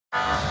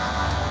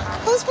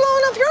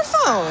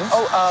phone?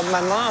 Oh,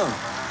 my mom.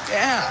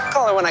 Yeah.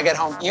 Call her when I get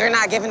home. You're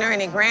not giving her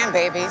any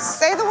grandbabies.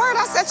 Say the word,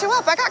 I'll set you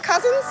up. I got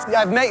cousins.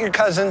 Yeah, I've met your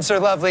cousins. They're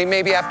lovely.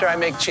 Maybe after I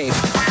make chief.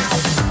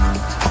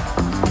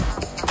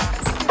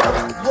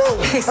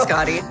 Whoa. Hey,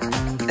 Scotty.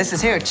 This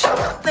is Hooch.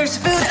 There's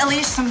food,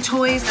 Elise, some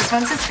toys. This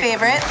one's his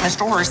favorite,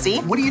 Mr. Horsey.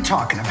 What are you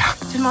talking about?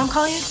 Did Mom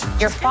call you?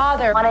 Your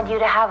father wanted you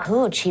to have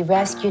Hooch. He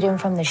rescued him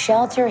from the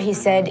shelter. He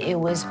said it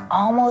was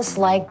almost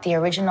like the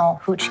original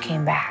Hooch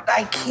came back.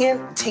 I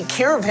can't take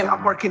care of him.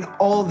 I'm working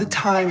all the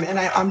time, and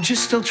I'm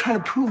just still trying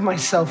to prove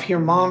myself here,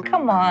 Mom.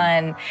 Come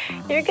on.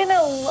 You're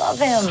gonna love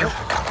him. Go on,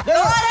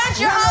 Hooch,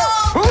 you're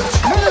home!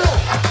 Hooch, no!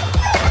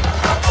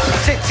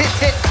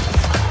 Sit.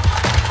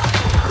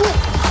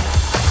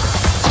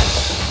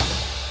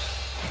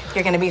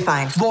 You're gonna be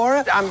fine.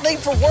 Laura, I'm late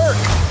for work.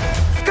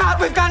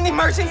 Scott, we've got an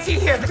emergency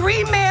here.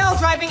 3 males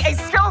driving a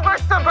silver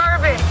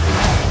Suburban.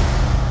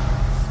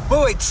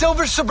 Wait,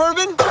 silver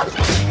Suburban?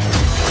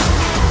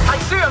 I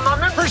see him.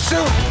 I'm in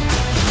pursuit.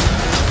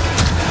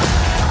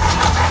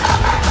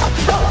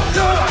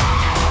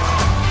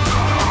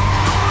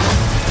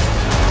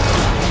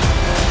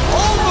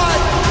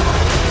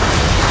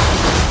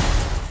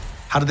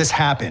 How did this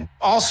happen?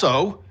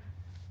 Also,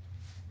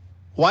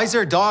 why is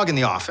there a dog in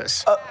the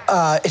office?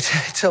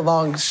 It's a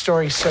long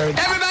story, sir.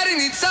 Everybody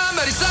needs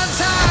somebody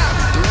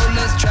sometime. The road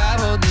less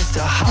traveled is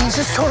the He's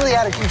just totally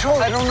out of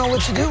control. I don't know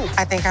what to do.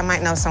 I think I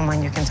might know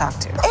someone you can talk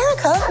to.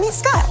 Erica, meet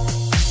Scott.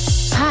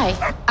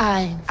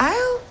 Hi.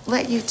 I'll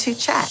let you two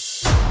chat.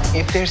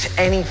 If there's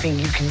anything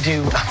you can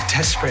do, I'm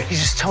desperate. He's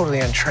just totally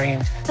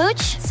untrained.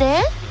 Hooch,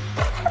 sit.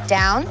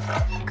 Down.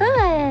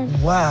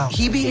 Good. Wow.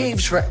 He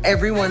behaves for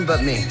everyone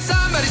but me.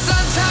 somebody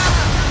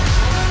sometime.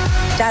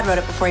 Dad wrote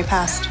it before he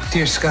passed.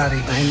 Dear Scotty,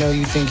 I know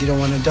you think you don't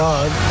want a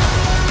dog,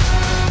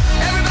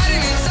 Everybody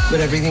needs somebody. but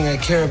everything I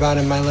care about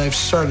in my life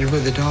started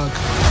with a dog.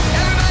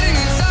 Everybody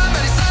needs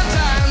somebody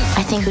sometimes.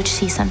 I think Hooch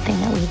sees something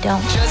that we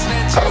don't. Just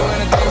met you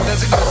and I think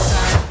that's a good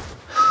sign.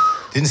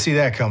 Didn't see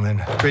that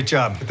coming. Great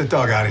job. Get the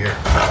dog out of here.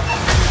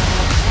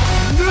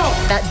 No!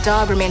 That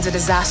dog remains a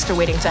disaster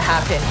waiting to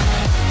happen.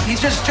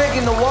 He's just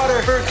drinking the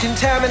water for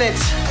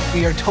contaminants.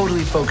 We are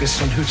totally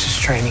focused on Hooch's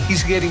training.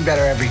 He's getting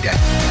better every day.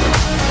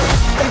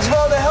 Thanks for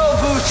all the help,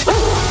 Hooch.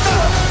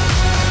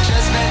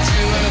 Just met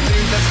you and I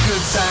think that's a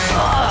good sign.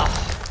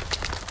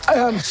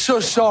 I'm so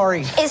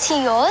sorry. Is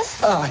he yours?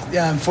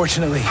 Yeah,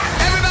 unfortunately.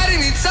 Everybody